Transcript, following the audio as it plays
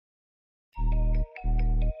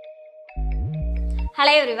Hello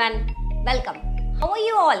everyone, welcome. How are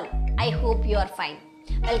you all? I hope you are fine.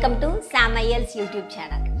 Welcome to SAM IELTS YouTube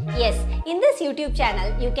channel. Yes, in this YouTube channel,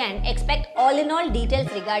 you can expect all in all details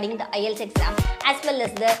regarding the IELTS exam as well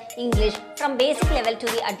as the English from basic level to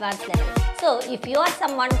the advanced level. So, if you are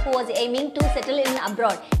someone who is aiming to settle in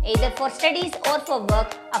abroad, either for studies or for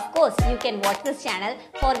work, of course, you can watch this channel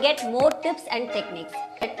for get more tips and techniques.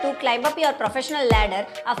 To climb up your professional ladder,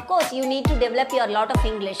 of course, you need to develop your lot of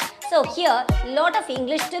English. So, here, lot of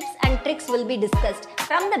English tips and tricks will be discussed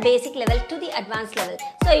from the basic level to the advanced level.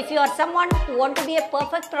 So, if you are someone who want to be a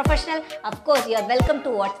perfect professional, of course, you are welcome to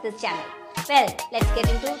watch this channel. Well, let's get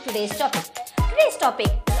into today's topic. Today's topic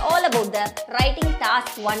is all about the writing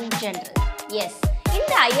task 1 general. Yes, in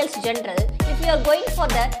the IELTS general, if you are going for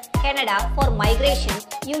the Canada for migration,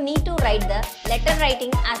 you need to write the letter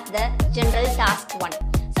writing as the general task 1.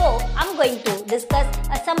 So, I'm going to discuss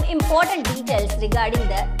some important details regarding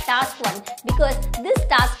the task 1 because this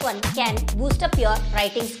task 1 can boost up your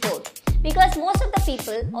writing score. Because most of the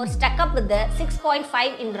people are stuck up with the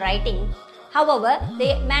 6.5 in writing. However,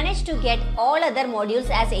 they manage to get all other modules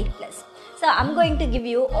as 8+. So, I'm going to give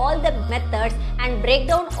you all the methods and break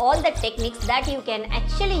down all the techniques that you can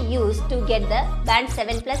actually use to get the band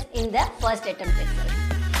 7+ in the first attempt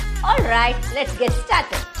itself. Alright, let's get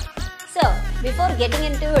started. So, before getting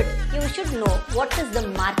into it, you should know what is the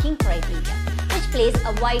marking criteria, which plays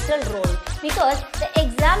a vital role because the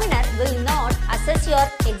examiner will not assess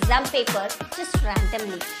your exam paper just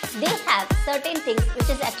randomly. They have certain things which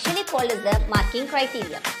is actually called as the marking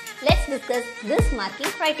criteria. Let's discuss this marking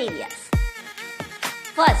criteria.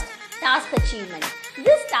 First, task achievement.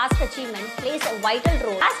 This task achievement plays a vital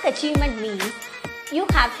role. Task achievement means you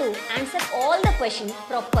have to answer all the questions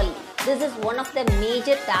properly. This is one of the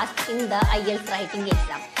major tasks in the IELTS writing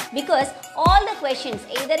exam because all the questions,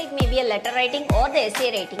 either it may be a letter writing or the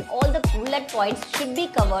essay writing, all the bullet points should be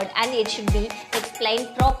covered and it should be explained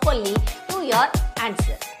properly to your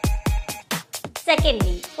answer.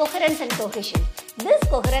 Secondly, coherence and cohesion. This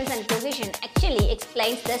coherence and cohesion actually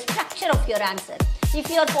explains the structure of your answer. If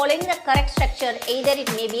you are following the correct structure, either it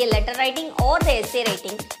may be a letter writing or the essay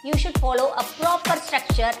writing, you should follow a proper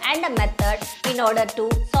structure and a method in order to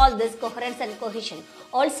solve this coherence and cohesion.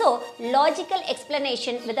 Also, logical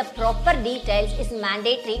explanation with the proper details is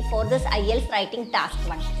mandatory for this IELTS writing task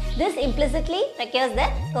 1. This implicitly requires the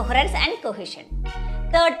coherence and cohesion.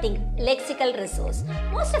 Third thing, lexical resource.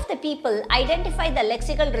 Most of the people identify the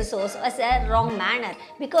lexical resource as a wrong manner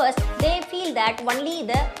because they feel that only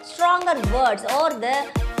the stronger words or the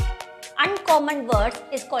uncommon words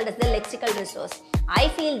is called as the lexical resource. I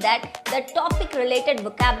feel that the topic related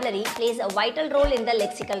vocabulary plays a vital role in the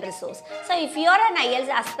lexical resource. So if you are an IELTS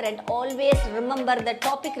aspirant, always remember the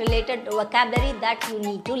topic related vocabulary that you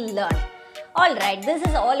need to learn. Alright, this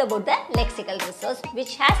is all about the lexical resource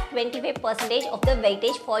which has 25% of the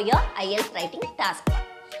weightage for your IELTS writing task 1.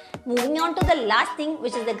 Moving on to the last thing,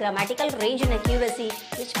 which is the grammatical range and accuracy,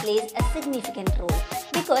 which plays a significant role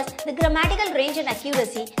because the grammatical range and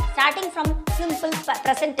accuracy starting from simple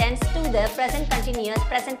present tense to the present continuous,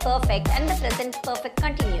 present perfect and the present perfect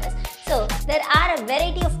continuous. So there are a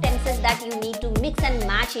variety of tenses that you need to mix and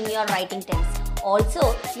match in your writing tense.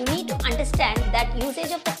 Also, you need to understand that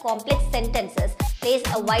usage of the complex sentences plays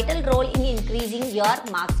a vital role in increasing your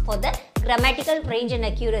marks for the grammatical range and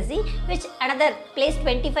accuracy, which another plays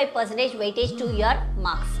 25% weightage to your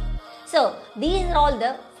marks. So, these are all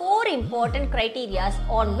the 4 important criteria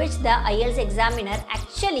on which the IELTS examiner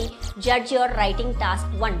actually judge your writing task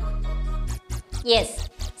 1. Yes,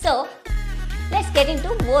 so let's get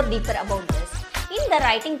into more deeper about this. In the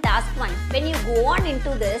writing task 1, when you go on into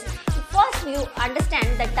this, first you understand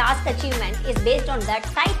the task achievement is based on the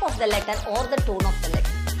type of the letter or the tone of the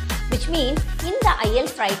letter. Which means in the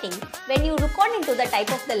IELTS writing, when you look on into the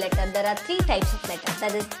type of the letter, there are 3 types of letters,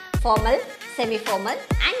 that is formal, semi-formal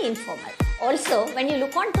and informal. Also, when you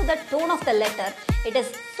look on to the tone of the letter, it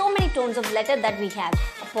is so many tones of letter that we have.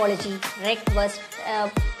 Apology, request,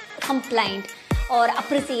 complaint or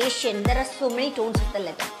appreciation. There are so many tones of the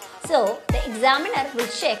letter. So, the examiner will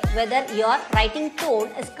check whether your writing tone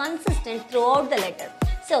is consistent throughout the letter.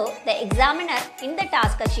 So, the examiner in the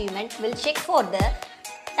task achievement will check for the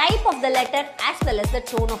type of the letter as well as the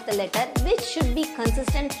tone of the letter, which should be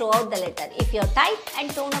consistent throughout the letter. If your type and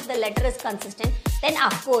tone of the letter is consistent, then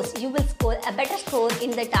of course you will score a better score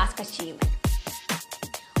in the task achievement.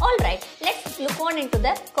 Alright, let's look on into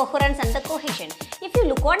the coherence and the cohesion. If you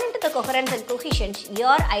look on into the coherence and cohesion,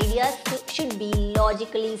 your ideas should be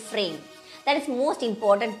logically framed. that is most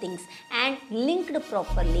important things, and linked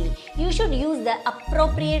properly. You should use the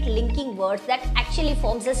appropriate linking words that actually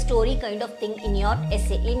forms a story kind of thing in your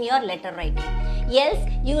essay, in your letter writing. Else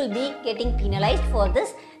you will be getting penalized for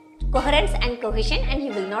this coherence and cohesion, and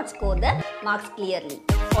you will not score the marks clearly.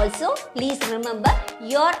 Also, please remember,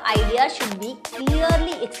 your idea should be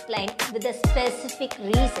clearly explained with a specific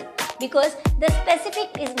reason, because the specific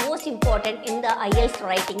is most important in the IELTS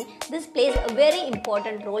writing. This plays a very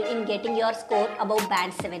important role in getting your score above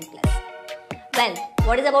band 7+. Well,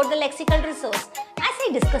 what is about the lexical resource? As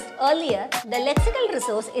I discussed earlier, the lexical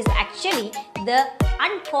resource is actually the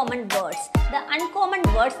uncommon words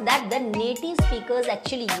that the native speakers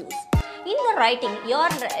actually use. In the writing, your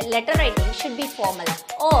letter writing should be formal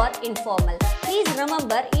or informal. Please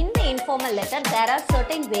remember, in the informal letter, there are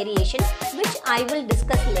certain variations which I will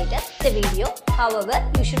discuss later in the video. However,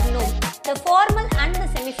 you should know the formal and the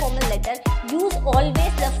semi-formal letter use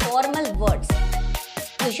always the formal words.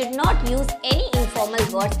 You should not use any informal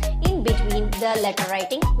words in between the letter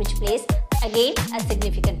writing, which plays again a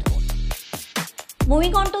significant role.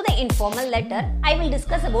 Moving on to the informal letter, I will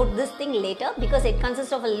discuss about this thing later because it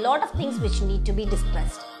consists of a lot of things which need to be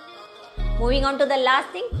discussed. Moving on to the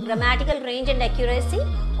last thing, grammatical range and accuracy.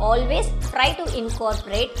 Always try to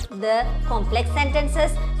incorporate the complex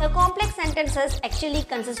sentences. The complex sentences actually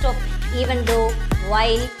consist of even though,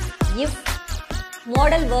 while, if,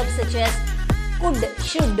 modal verbs such as could,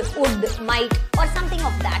 should, would, might, or something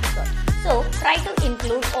of that sort. So try to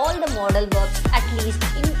include all the modal verbs at least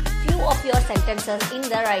in few of your sentences in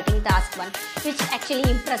the writing task 1, which actually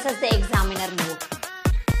impresses the examiner more.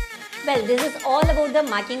 Well, this is all about the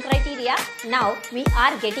marking criteria. Now we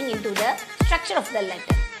are getting into the structure of the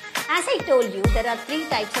letter. As I told you, there are 3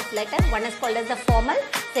 types of letter. One is called as the formal,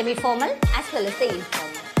 semi-formal, as well as the informal.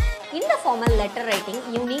 In the formal letter writing,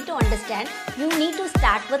 you need to understand, you need to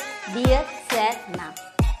start with Dear Sir, Ma'am.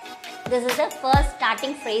 This is the first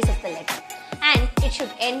starting phrase of the letter, and it should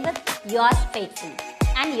end with Yours faithfully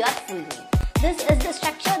and your full name. This is the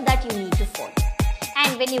structure that you need to follow.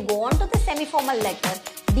 And when you go on to the semi-formal letter,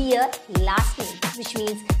 Dear last name, which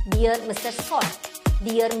means Dear Mr. Scott,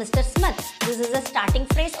 Dear Mr. Smith. This is the starting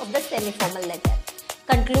phrase of the semi-formal letter.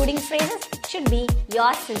 Concluding phrases should be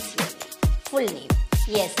Yours sincerely, full name.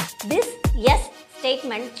 Yes, this yes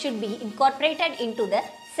statement should be incorporated into the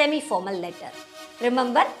semi-formal letter.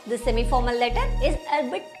 Remember, the semi-formal letter is a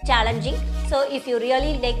bit challenging. So if you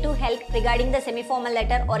really like to help regarding the semi-formal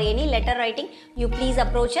letter or any letter writing, you please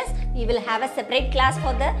approach us. We will have a separate class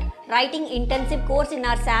for the writing intensive course in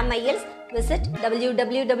our SAM IELTS. Visit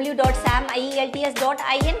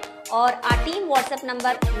www.samielts.in or our team WhatsApp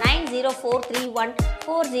number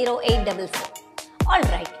 90431408444.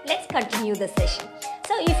 Alright, let's continue the session.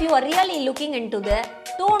 So if you are really looking into the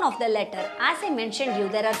tone of the letter, as I mentioned you,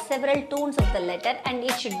 there are several tones of the letter and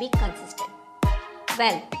it should be consistent.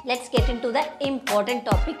 Well, let's get into the important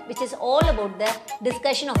topic, which is all about the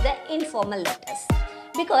discussion of the informal letters.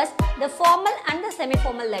 Because the formal and the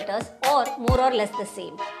semi-formal letters are more or less the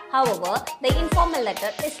same. However, the informal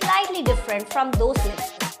letter is slightly different from those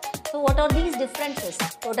letters. So what are these differences?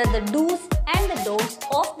 What are the do's and the don'ts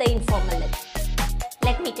of the informal letter?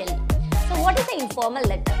 Let me tell you. So what is the informal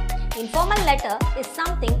letter? Informal letter is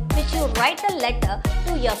something which you write a letter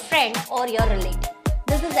to your friend or your relative.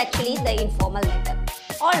 This is actually the informal letter.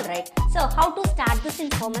 Alright, so how to start this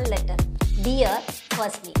informal letter? Dear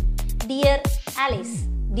first name, Dear Alice,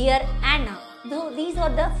 Dear Anna. So these are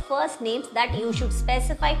the first names that you should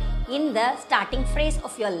specify in the starting phrase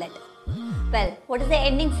of your letter. Well, what is the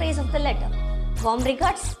ending phrase of the letter? Warm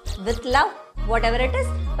regards, with love, whatever it is,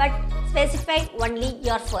 but specify only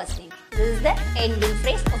your first name. This is the ending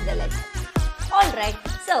phrase of the letter. Alright,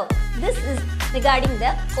 so this is regarding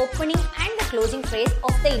the opening and the closing phrase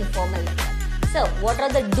of the informal letter. So what are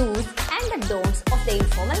the do's and the don'ts of the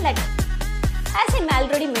informal letter? As I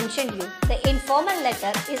already mentioned you, the informal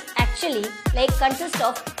letter is actually consists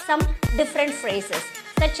of some different phrases,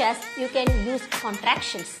 such as you can use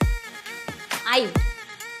contractions. I,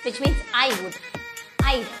 which means I would.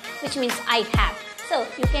 I, which means I have. So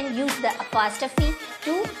you can use the apostrophe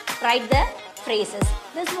to write the phrases.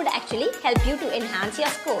 This would actually help you to enhance your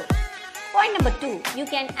score. Point number 2, you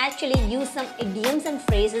can actually use some idioms and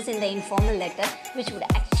phrases in the informal letter which would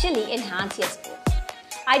actually enhance your score.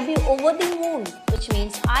 I'd be over the moon, which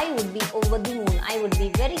means I would be over the moon. I would be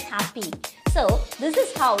very happy. So this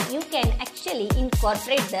is how you can actually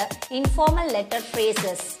incorporate the informal letter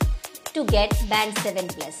phrases to get band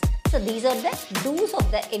 7+. So these are the do's of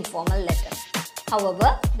the informal letter.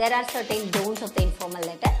 However, there are certain don'ts of the informal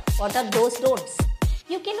letter. What are those don'ts?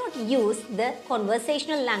 You cannot use the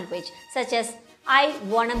conversational language such as I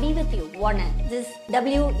wanna be with you. Wanna. This is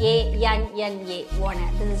W-A-N-N-A.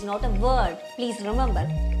 Wanna. This is not a word. Please remember.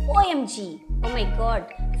 OMG. Oh my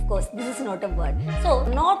God. Of course, this is not a word. So,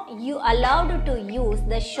 not you allowed to use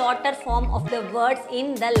the shorter form of the words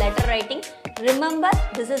in the letter writing. Remember,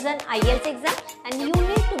 this is an IELTS exam and you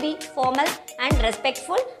need to be formal and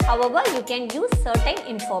respectful. However, you can use certain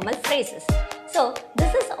informal phrases. So,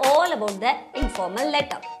 this is all about the informal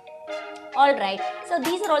letter. Alright, so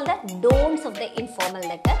these are all the don'ts of the informal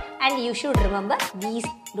letter and you should remember these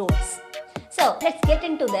don'ts. So, let's get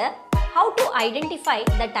into the how to identify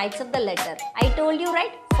the types of the letter. I told you,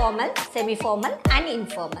 right? Formal, semi-formal and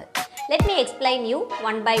informal. Let me explain you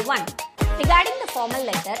one by one. Regarding the formal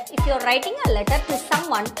letter, if you are writing a letter to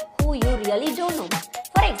someone who you really don't know.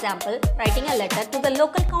 For example, writing a letter to the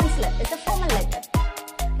local councillor is a formal letter.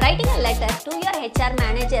 Writing a letter to your HR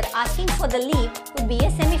manager asking for the leave would be a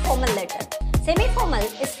semi-formal letter. Semi-formal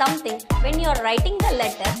is something when you are writing the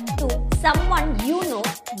letter to someone you know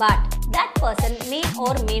but that person may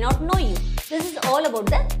or may not know you. This is all about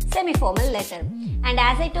the semi-formal letter. And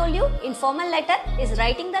as I told you, informal letter is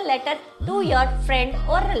writing the letter to your friend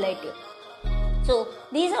or relative. So,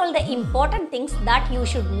 these are all the important things that you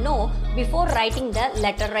should know before writing the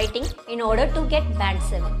letter writing in order to get band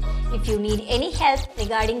 7. If you need any help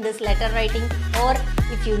regarding this letter writing or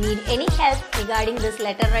if you need any help regarding this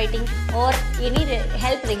letter writing or any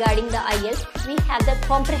help regarding the IELTS, we have the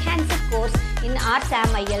comprehensive course in our SAM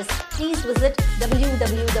IELTS. Please visit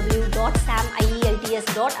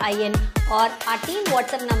www.samielts.in or our team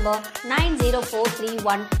WhatsApp number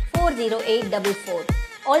 90431408444.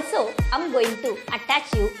 Also, I'm going to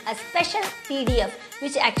attach you a special PDF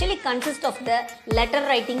which actually consists of the letter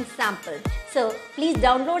writing sample. So, please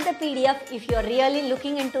download the PDF if you are really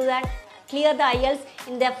looking into that. Clear the IELTS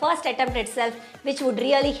in the first attempt itself, which would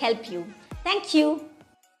really help you. Thank you.